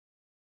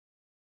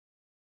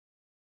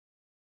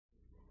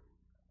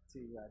to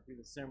do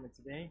the sermon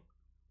today.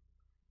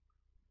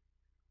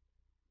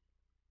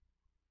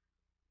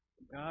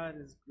 God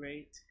is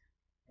great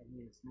and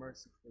He is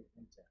mercifully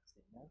unjust.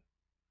 Amen.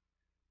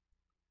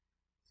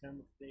 The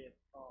sermon today is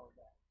called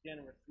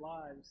Generous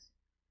Lives,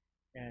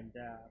 and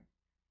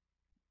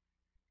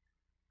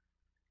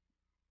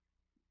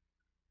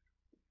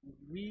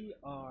we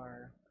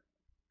are,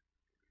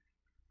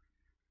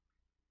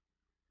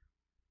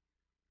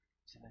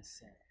 should I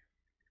say,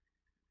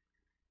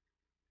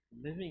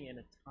 living in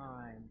a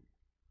time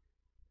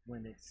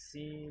when it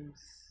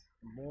seems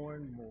more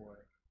and more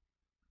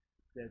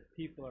that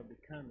people are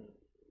becoming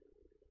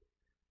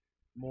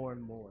more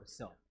and more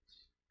selfish.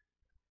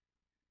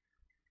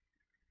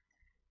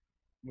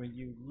 When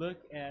you look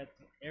at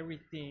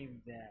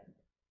everything that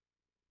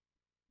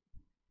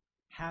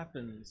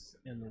happens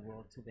in the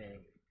world today,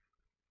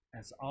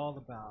 it's all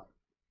about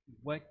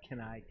what can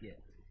I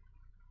get?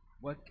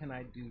 What can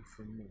I do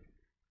for me?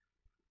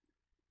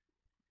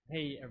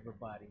 Hey,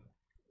 everybody,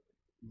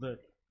 look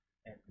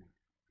at me.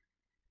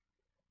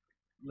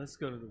 Let's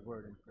go to the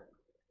Word in prayer,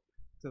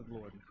 to the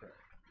Lord in prayer.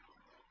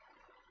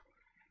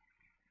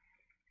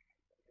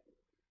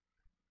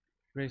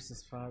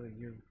 Gracious Father,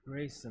 your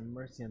grace and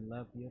mercy and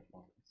love be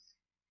upon us.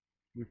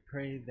 We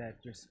pray that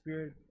your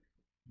Spirit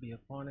be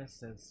upon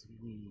us as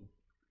we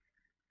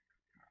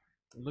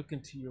look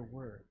into your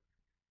Word.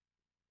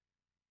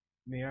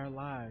 May our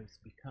lives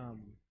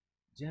become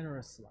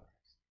generous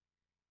lives,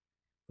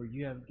 for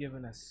you have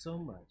given us so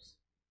much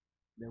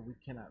that we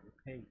cannot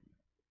repay you.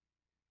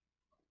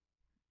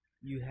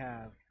 You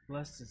have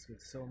blessed us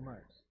with so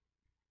much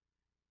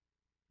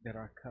that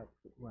our cup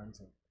runs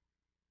over.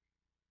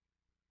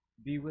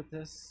 Be with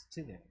us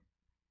today.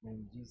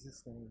 In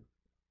Jesus' name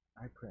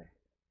I pray.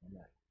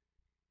 Amen.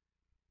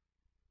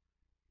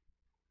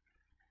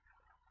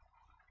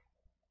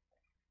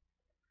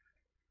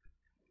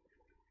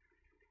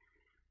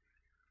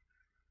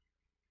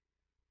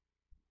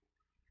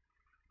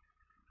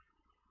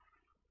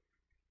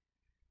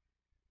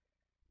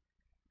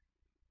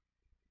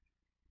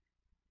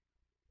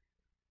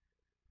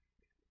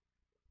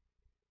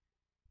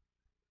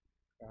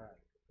 All right.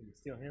 Can you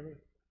still hear me?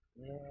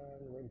 Yeah,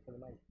 we're waiting for the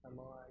mic to come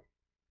on.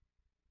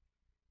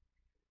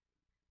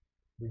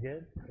 We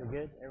good? We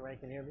good? Everybody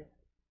can hear me?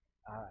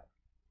 All right.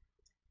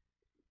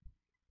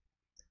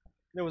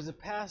 There was a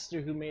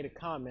pastor who made a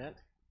comment,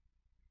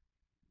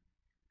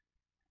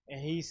 and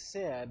he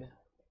said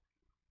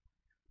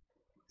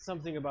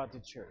something about the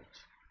church.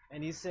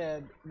 And he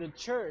said, the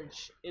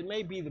church, it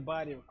may be the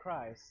body of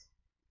Christ,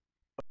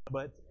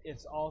 but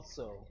it's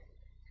also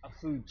a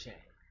food chain.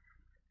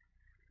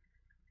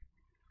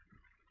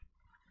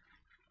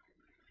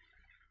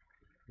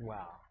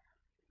 Wow.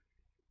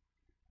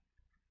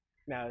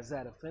 Now, is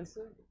that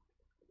offensive?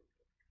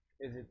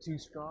 Is it too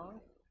strong?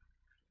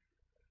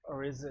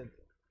 Or is it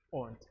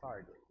on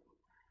target?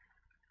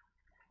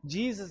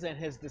 Jesus and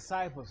his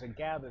disciples are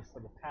gathered for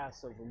the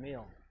Passover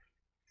meal.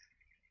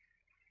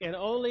 In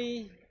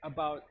only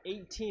about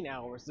 18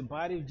 hours, the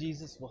body of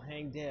Jesus will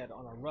hang dead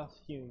on a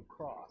rough-hewn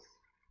cross.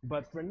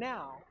 But for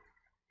now,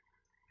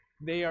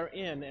 they are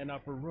in an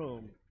upper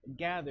room,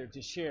 gathered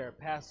to share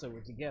Passover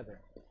together.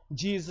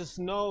 Jesus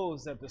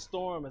knows that the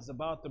storm is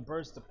about to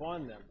burst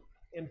upon them.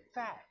 In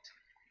fact,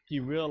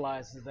 he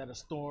realizes that a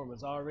storm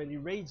is already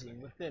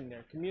raging within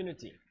their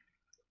community.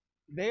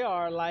 They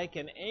are like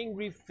an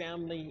angry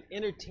family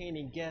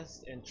entertaining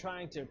guests and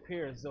trying to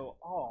appear as though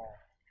all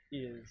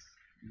is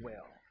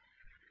well.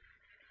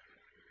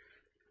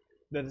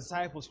 The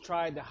disciples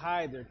tried to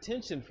hide their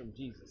tension from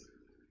Jesus,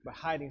 but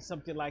hiding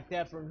something like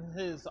that from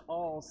his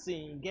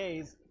all-seeing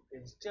gaze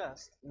is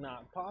just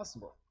not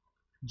possible.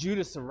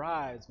 Judas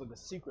arrives with a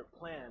secret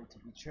plan to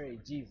betray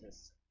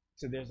Jesus.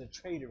 So there's a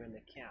traitor in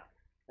the camp,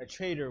 a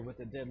traitor with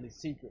a deadly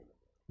secret.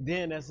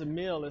 Then, as the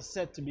meal is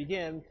set to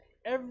begin,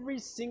 every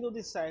single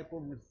disciple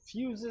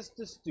refuses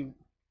to stoop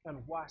and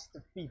wash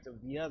the feet of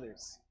the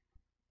others.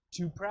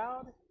 Too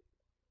proud?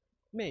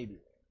 Maybe.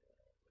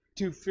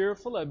 Too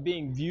fearful of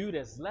being viewed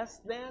as less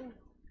than?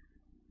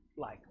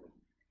 Likely.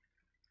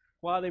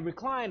 While they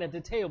recline at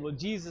the table,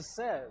 Jesus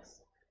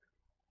says,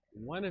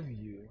 one of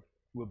you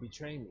will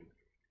betray me.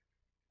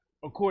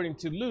 According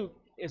to Luke,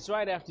 it's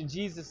right after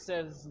Jesus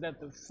says that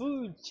the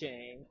food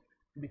chain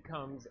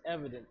becomes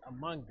evident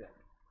among them.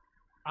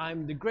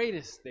 I'm the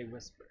greatest, they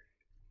whisper.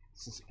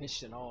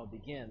 Suspicion all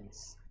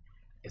begins.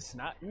 It's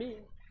not me.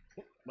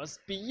 It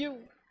must be you.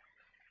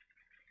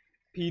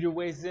 Peter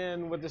weighs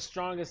in with the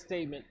strongest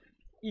statement.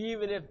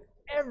 Even if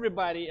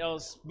everybody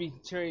else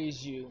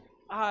betrays you,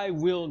 I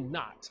will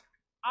not.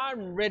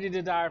 I'm ready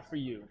to die for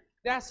you.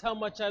 That's how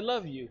much I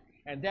love you,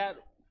 and that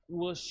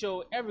will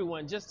show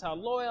everyone just how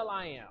loyal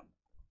I am.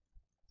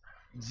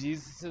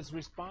 Jesus'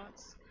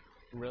 response,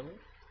 really?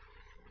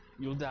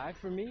 You'll die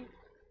for me?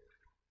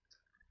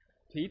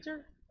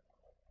 Peter?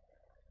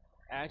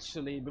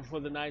 Actually, before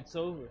the night's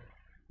over,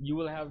 you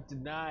will have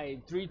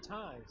denied 3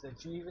 times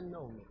that you even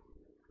know me.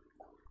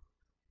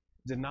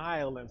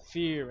 Denial and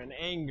fear and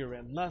anger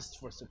and lust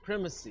for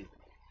supremacy.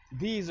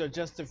 These are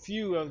just a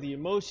few of the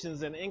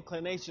emotions and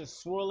inclinations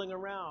swirling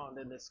around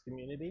in this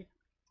community.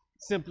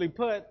 Simply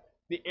put,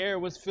 the air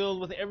was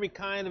filled with every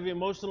kind of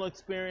emotional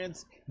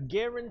experience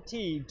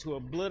guaranteed to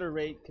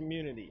obliterate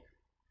community.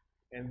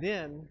 And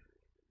then,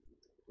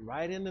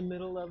 right in the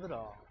middle of it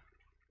all,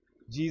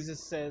 Jesus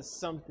says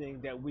something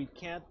that we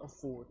can't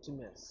afford to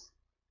miss.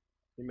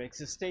 He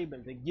makes a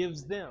statement that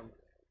gives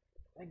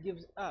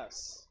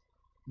us,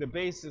 the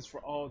basis for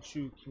all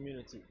true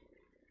community.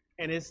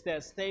 And it's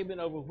that statement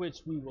over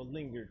which we will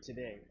linger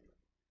today.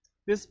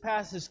 This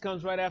passage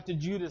comes right after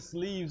Judas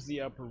leaves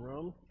the upper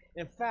room.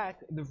 In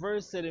fact, the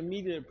verse that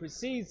immediately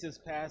precedes this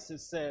passage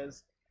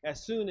says,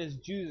 as soon as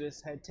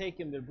Judas had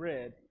taken the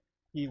bread,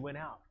 he went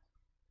out,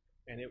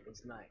 and it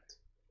was night.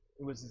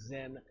 It was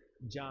in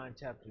John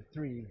chapter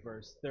 3,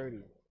 verse 30.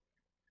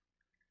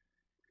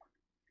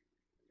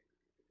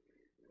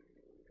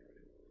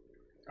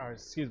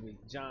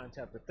 John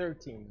chapter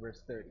 13,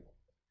 verse 30.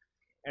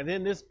 And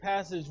then this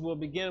passage will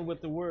begin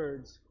with the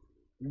words,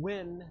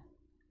 when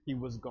he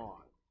was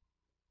gone.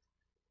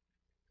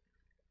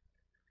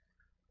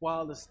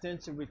 While the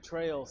stench of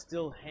betrayal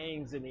still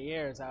hangs in the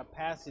air as our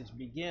passage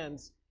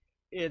begins,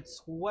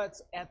 it's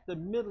what's at the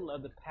middle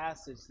of the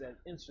passage that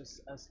interests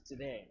us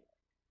today.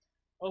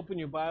 Open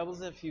your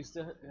Bibles if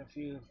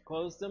you've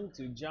closed them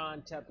to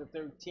John chapter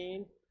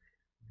 13.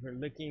 We're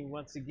looking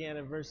once again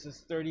at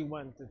verses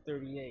 31 to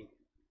 38.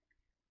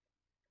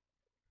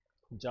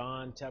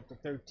 John chapter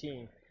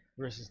 13,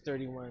 verses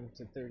 31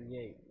 to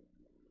 38.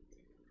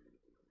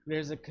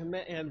 There's a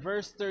command in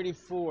verse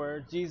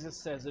 34. Jesus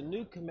says, "A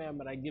new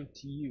commandment I give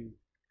to you,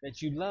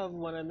 that you love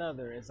one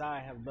another as I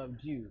have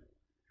loved you,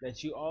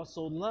 that you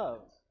also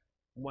love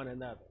one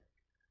another."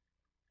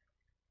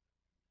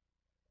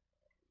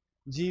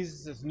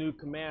 Jesus' new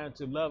command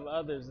to love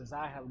others as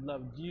I have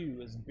loved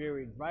you is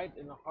buried right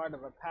in the heart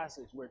of a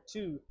passage where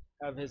two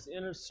of his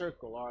inner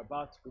circle are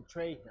about to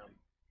betray him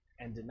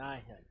and deny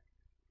him.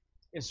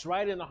 It's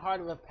right in the heart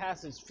of a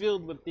passage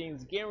filled with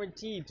things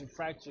guaranteed to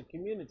fracture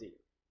community.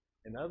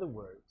 In other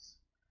words,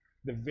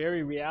 the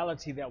very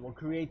reality that will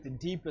create the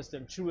deepest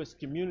and truest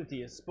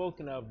community is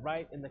spoken of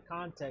right in the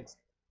context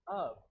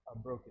of a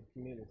broken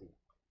community.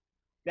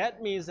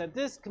 That means that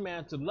this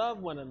command to love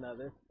one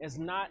another is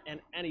not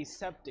an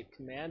antiseptic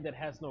command that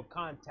has no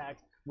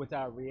contact with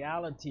our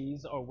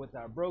realities or with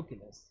our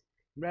brokenness.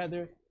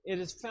 Rather, it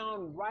is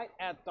found right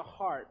at the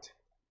heart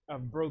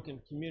of broken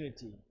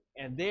community.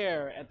 And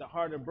there, at the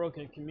heart of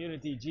broken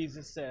community,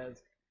 Jesus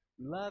says,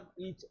 love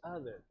each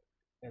other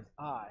as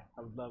I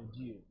have loved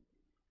you.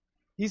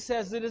 He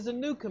says it is a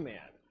new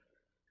command.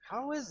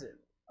 How is it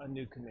a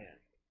new command?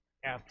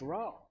 After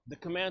all, the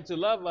command to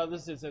love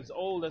others is as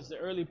old as the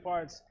early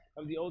parts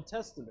of the Old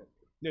Testament.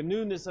 The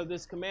newness of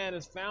this command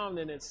is found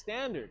in its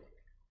standard.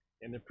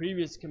 In the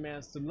previous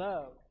commands to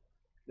love,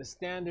 the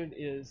standard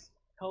is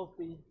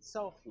healthy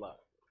self-love.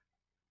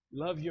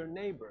 Love your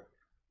neighbor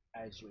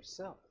as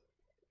yourself.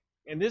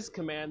 In this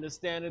command, the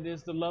standard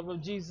is the love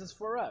of Jesus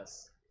for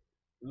us.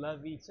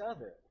 Love each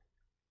other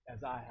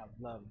as I have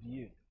loved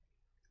you.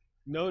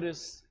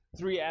 Notice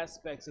three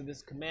aspects of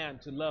this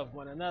command to love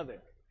one another.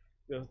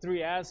 The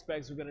three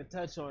aspects we're going to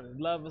touch on is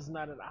love is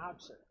not an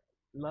option,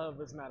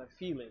 love is not a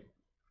feeling,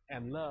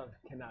 and love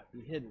cannot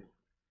be hidden.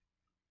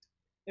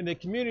 In the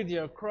community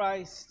of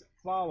Christ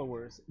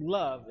followers,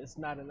 love is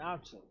not an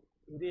option,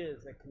 it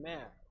is a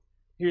command.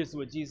 Here's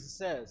what Jesus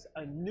says,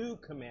 a new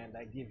command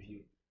I give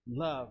you,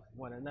 love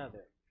one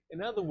another.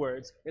 In other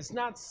words, it's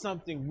not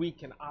something we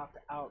can opt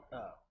out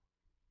of.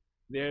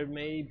 There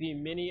may be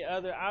many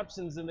other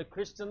options in the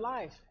Christian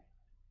life.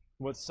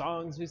 What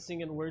songs we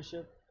sing in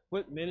worship,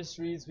 what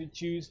ministries we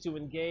choose to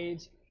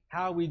engage,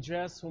 how we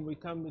dress when we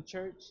come to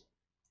church.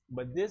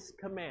 But this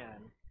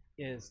command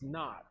is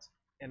not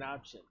an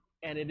option.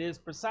 And it is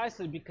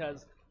precisely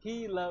because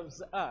he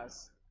loves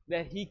us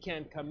that he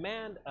can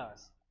command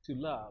us to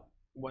love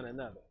one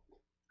another.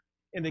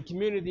 In the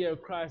community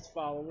of Christ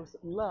followers,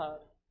 love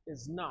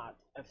is not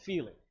a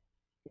feeling.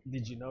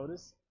 Did you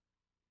notice?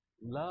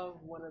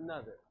 Love one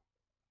another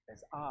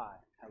as I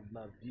have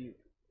loved you.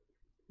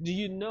 Do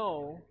you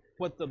know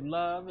what the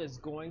love is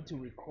going to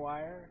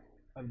require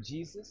of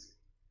Jesus?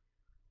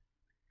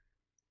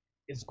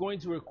 It's going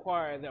to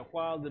require that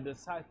while the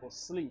disciples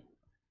sleep,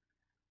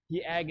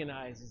 he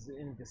agonizes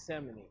in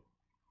Gethsemane.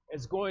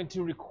 It's going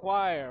to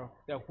require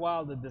that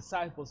while the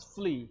disciples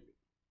flee,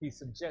 he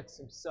subjects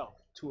himself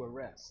to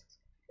arrest.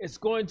 It's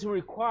going to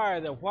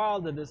require that while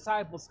the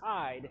disciples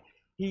hide,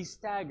 he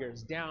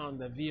staggers down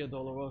the Via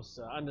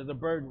Dolorosa under the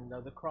burden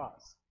of the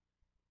cross.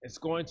 It's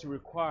going to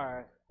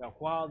require that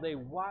while they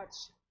watch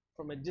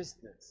from a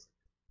distance,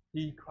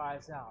 he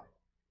cries out,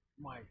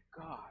 my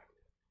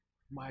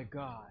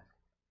God,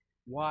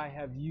 why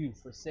have you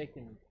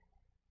forsaken me?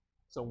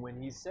 So when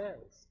he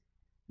says,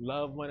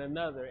 love one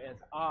another as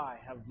I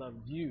have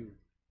loved you,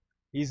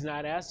 he's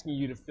not asking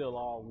you to feel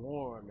all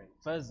warm and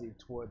fuzzy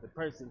toward the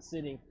person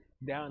sitting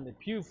down the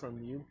pew from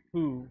you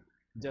who,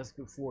 just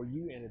before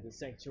you entered the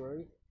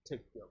sanctuary, took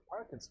your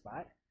parking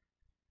spot.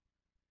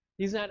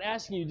 He's not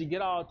asking you to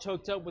get all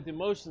choked up with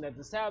emotion at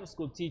the Sabbath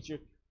school teacher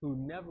who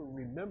never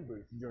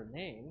remembers your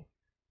name.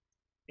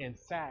 In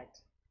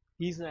fact,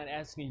 he's not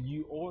asking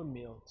you or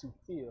me to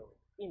feel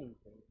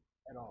anything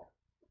at all.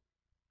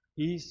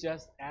 He's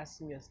just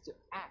asking us to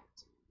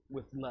act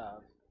with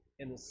love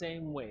in the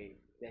same way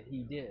that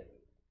he did.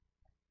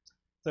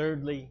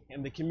 Thirdly,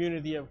 in the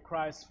community of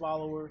Christ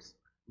followers,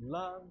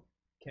 love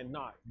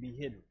cannot be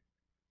hidden.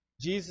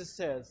 Jesus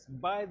says,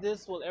 "By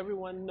this will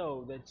everyone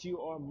know that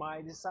you are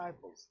my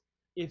disciples,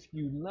 if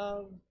you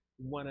love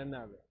one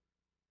another."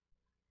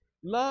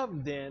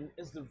 Love, then,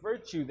 is the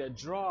virtue that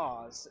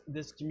draws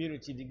this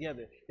community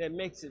together, that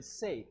makes it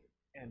safe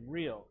and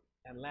real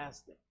and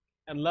lasting.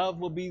 And love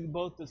will be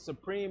both the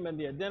supreme and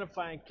the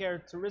identifying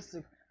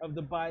characteristic of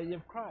the body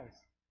of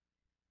Christ.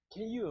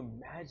 Can you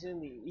imagine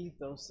the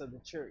ethos of the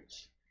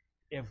church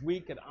if we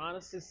could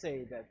honestly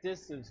say that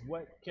this is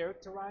what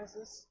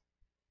characterizes?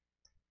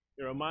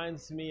 It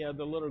reminds me of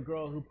the little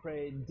girl who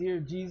prayed, "Dear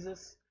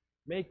Jesus,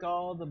 make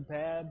all the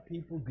bad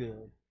people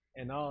good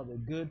and all the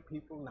good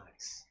people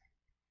nice."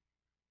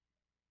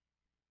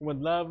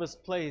 When love is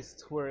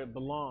placed where it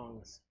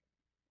belongs,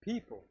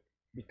 people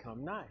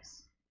become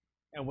nice.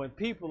 And when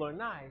people are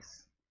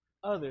nice,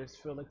 others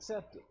feel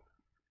accepted.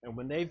 And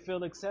when they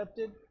feel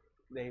accepted,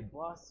 they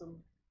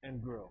blossom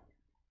and grow.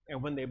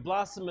 And when they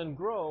blossom and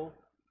grow,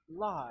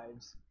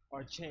 lives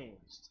are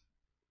changed.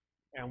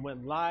 And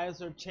when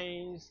lives are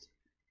changed,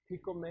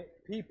 people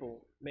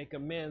make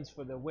amends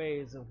for the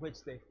ways in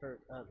which they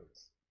hurt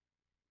others.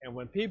 And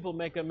when people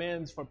make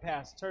amends for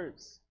past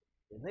hurts,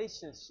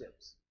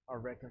 relationships are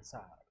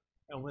reconciled.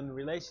 And when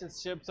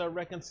relationships are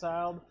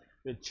reconciled,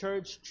 the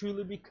church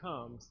truly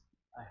becomes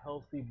a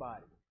healthy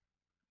body,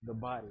 the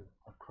body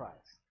of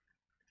Christ.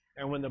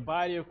 And when the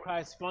body of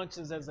Christ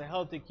functions as a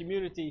healthy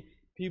community,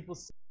 people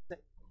say,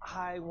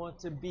 "I want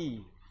to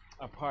be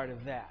a part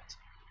of that.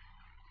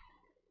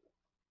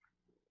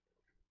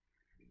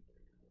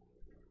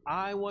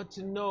 I want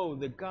to know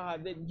the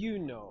God that you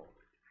know.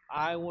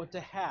 I want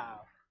to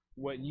have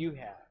what you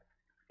have."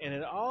 And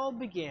it all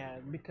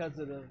began because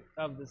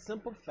of the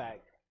simple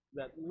fact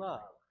that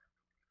love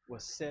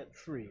was set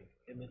free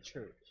in the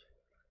church,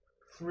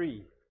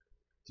 free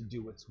to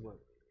do its work.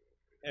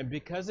 And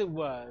because it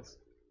was,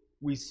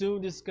 we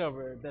soon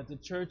discovered that the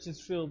church is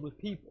filled with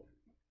people,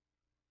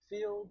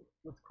 filled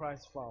with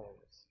Christ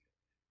followers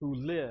who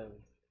live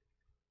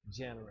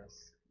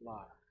generous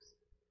lives.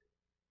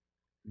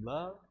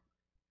 Love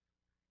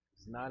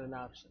is not an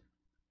option,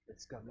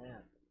 it's a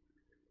command.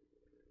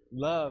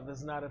 Love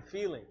is not a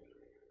feeling,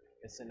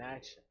 it's an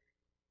action.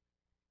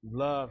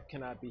 Love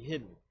cannot be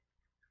hidden.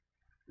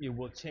 It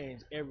will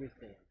change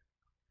everything,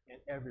 and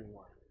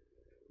everyone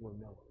will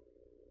know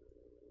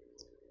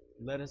it.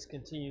 Let us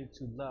continue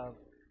to love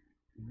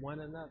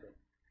one another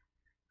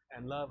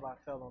and love our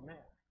fellow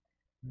man,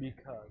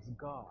 because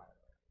God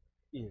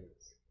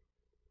is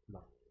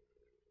love.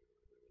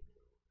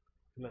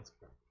 Let's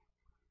pray.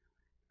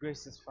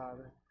 Gracious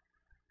Father,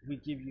 we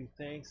give you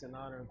thanks and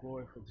honor and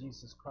glory for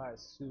Jesus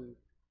Christ, who,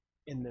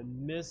 in the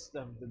midst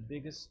of the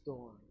biggest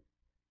storm,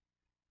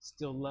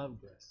 still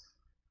loved us.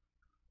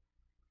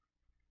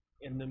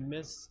 In the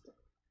midst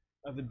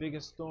of the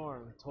biggest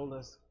storm, told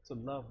us to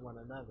love one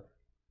another.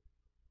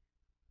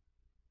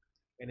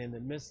 And in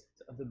the midst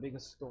of the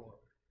biggest storm,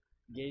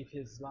 gave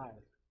his life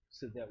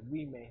so that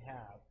we may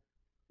have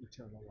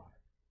eternal life.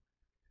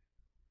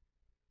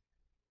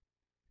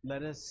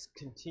 Let us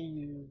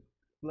continue,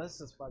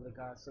 bless us, Father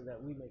God, so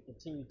that we may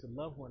continue to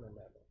love one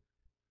another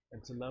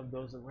and to love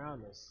those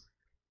around us,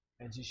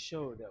 and to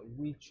show that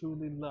we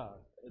truly love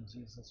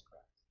Jesus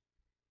Christ.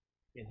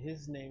 In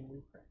his name we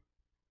pray.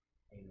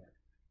 Amen.